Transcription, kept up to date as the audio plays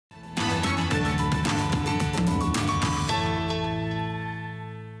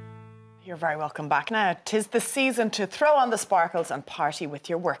You're very welcome back. Now, 'tis the season to throw on the sparkles and party with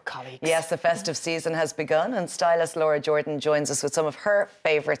your work colleagues. Yes, the festive season has begun and stylist Laura Jordan joins us with some of her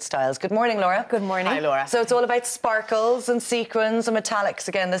favourite styles. Good morning, Laura. Good morning. Hi, Laura. So it's all about sparkles and sequins and metallics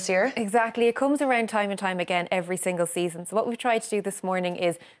again this year? Exactly. It comes around time and time again every single season. So what we've tried to do this morning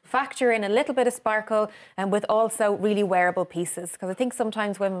is factor in a little bit of sparkle and with also really wearable pieces. Because I think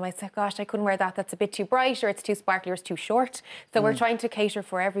sometimes women might say, gosh, I couldn't wear that. That's a bit too bright or it's too sparkly or it's too short. So we're trying to cater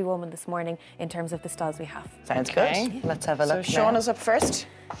for every woman this morning in terms of the styles we have. Sounds good. Let's have a look. So Shauna's up first.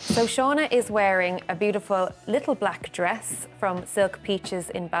 So Shauna is wearing a beautiful little black dress from Silk Peaches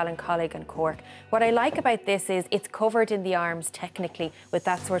in Ballincollig and Cork. What I like about this is it's covered in the arms technically with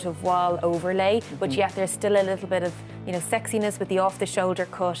that sort of wall overlay, but yet there's still a little bit of, you know, sexiness with the off-the-shoulder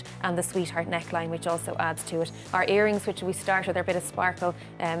cut and the sweetheart neckline, which also adds to it. Our earrings, which we started, are a bit of sparkle.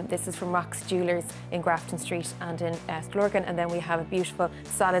 This is from Rock's Jewellers in Grafton Street and in Stillorgan, and then we have a beautiful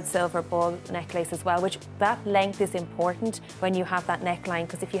solid silver ball necklace as well, which that length is important when you have that neckline,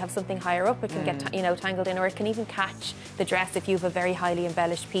 because if you have something higher up, it can get tangled in, or it can even catch the dress if you have a very highly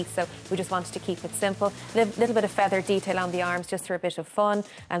embellished piece. So we just wanted to keep it simple. Little bit of feather detail on the arms just for a bit of fun,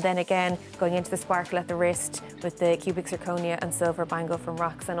 and then again going into the sparkle at the wrist with the cubic zirconia and silver bangle from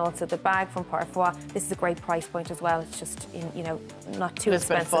Rocks, and also the bag from Parfois. This is a great price point as well. It's just not too expensive. It's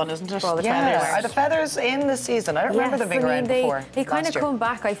a bit of fun, isn't it? For all the Yeah. Are the feathers in the season? I don't remember them being around before. They kind of come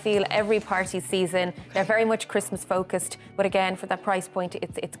back, I feel, every party season. They're very much Christmas focused, but again, for that price point,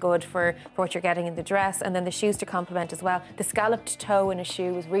 it's good for what you're getting in the dress. And then the shoes to complement as well. The scalloped toe in a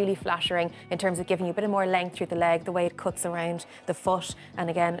shoe is really flattering in terms of giving you a bit more length through the leg, the way it cuts around the foot. And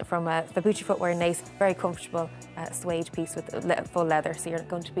again, from Fabucci Footwear Nace, very comfortable suede piece with full leather, so you're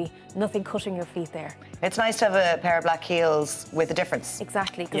going to be nothing cutting your feet there. It's nice to have a pair of black heels with a difference.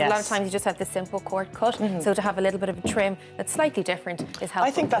 Exactly, because a lot of times you just have the simple cord cut, so to have a little bit of a trim that's slightly different is helpful.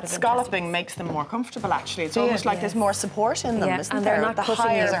 I think that scalloping makes them more comfortable, actually. It's almost like there's more support in them, isn't and there? they're not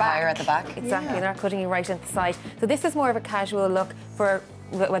cutting you higher at the back. Exactly, they're not cutting you right at the side. So this is more of a casual look for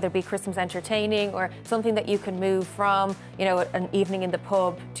whether it be Christmas entertaining or something that you can move from, you know, an evening in the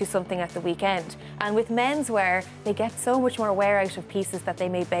pub to something at the weekend. And with menswear, they get so much more wear out of pieces that they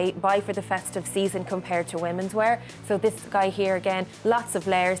may buy for the festive season compared to women's wear. So this guy here, again, lots of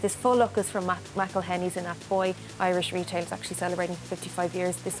layers. This full look is from McElhenny's in Athboy. Irish retail is actually celebrating 55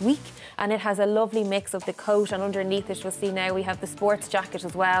 years this week. And it has a lovely mix of the coat, and underneath it, you'll see now we have the sports jacket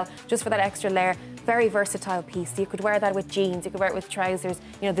as well, just for that extra layer. Very versatile piece. You could wear that with jeans, you could wear it with trousers.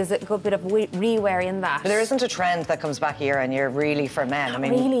 You know, there's a good bit of re-wear in that. But there isn't a trend that comes back year on year really for men. I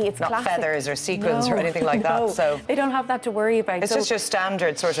mean, really, it's not classic. Feathers or sequins or anything like that. So they don't have that to worry about. It's just your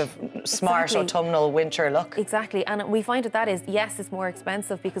standard sort of smart autumnal winter look. Exactly, and we find that is, yes, it's more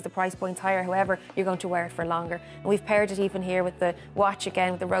expensive because the price point's higher. However, you're going to wear it for longer. And we've paired it even here with the watch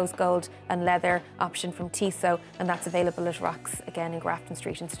again, with the rose gold and leather option from Tissot, and that's available at Rocks again in Grafton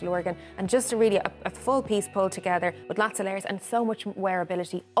Street in Stillorgan. And just a full piece pulled together with lots of layers and so much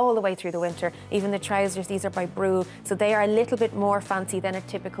wearability all the way through the winter. Even the trousers, these are by Brule, so they are a little bit more fancy than a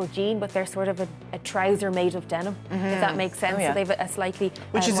typical jean, but they're sort of a trouser made of denim, if that makes sense. So they've a slightly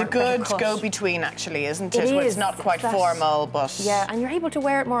which is a good go-between, actually, isn't it? It is. It's not quite formal, but yeah, and you're able to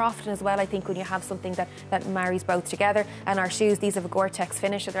wear it more often as well, I think, when you have something that marries both together. And our shoes, these have a Gore-Tex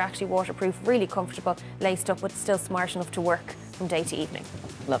finish, so they're actually waterproof, really comfortable, laced up, but still smart enough to work from day to evening.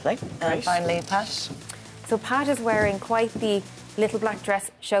 Lovely. And finally, Pat. So Pat is wearing quite the little black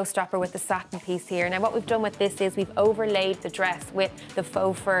dress showstopper with the satin piece here. Now what we've done with this is we've overlaid the dress with the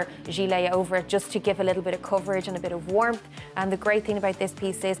faux fur gilet over it, just to give a little bit of coverage and a bit of warmth. And the great thing about this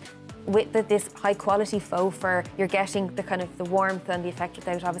piece is with this high quality faux fur, you're getting the kind of the warmth and the effect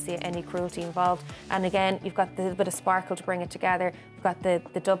without obviously any cruelty involved. And again, you've got the little bit of sparkle to bring it together. You've got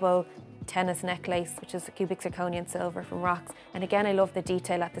the double tennis necklace, which is a cubic zirconian silver from Rocks. And again, I love the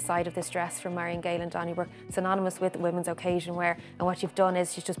detail at the side of this dress from Marion Gale and Donnybrook, synonymous with women's occasion wear. And what you've done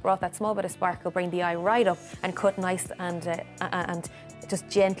is you've just brought that small bit of sparkle, bring the eye right up and cut nice and just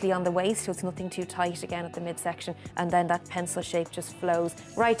gently on the waist, so it's nothing too tight again at the midsection, and then that pencil shape just flows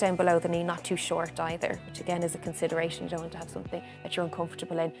right down below the knee, not too short either, which again is a consideration. You don't want to have something that you're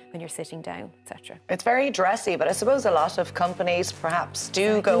uncomfortable in when you're sitting down, etc. It's very dressy, but I suppose a lot of companies perhaps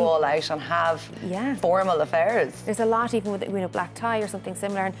do go all out and have formal affairs. There's a lot even with black tie or something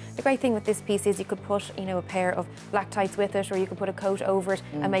similar, and the great thing with this piece is you could put a pair of black tights with it, or you could put a coat over it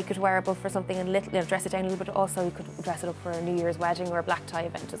and make it wearable for something and dress it down a little bit. Also, you could dress it up for a New Year's wedding or a black tie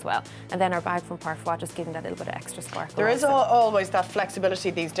event as well. And then our bag from Parfois, just giving that little bit of extra sparkle. There is always that flexibility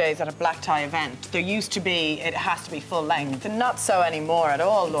these days at a black tie event. There used to be, it has to be full length, and not so anymore at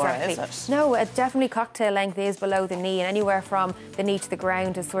all, Laura, is it? No, definitely cocktail length is below the knee, and anywhere from the knee to the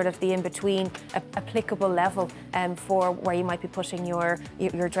ground is sort of the in-between between applicable level for where you might be putting your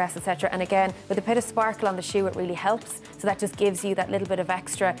dress, etc. And again, with a bit of sparkle on the shoe, it really helps. So that just gives you that little bit of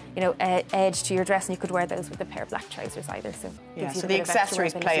extra, edge to your dress, and you could wear those with a pair of black trousers either. So yeah, so the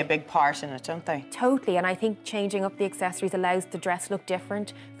accessories play a big part in it, don't they? Totally, and I think changing up the accessories allows the dress look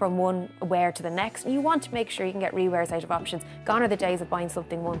different from one wear to the next. And you want to make sure you can get rewears out of options. Gone are the days of buying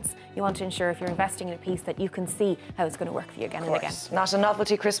something once. You want to ensure if you're investing in a piece that you can see how it's going to work for you again and again. Not a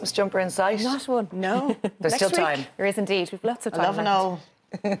novelty Christmas jumper in sight? Not one. No. There's still time. There is indeed. We've lots of time. I love an old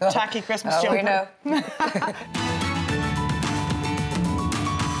tacky Christmas jumper. We know.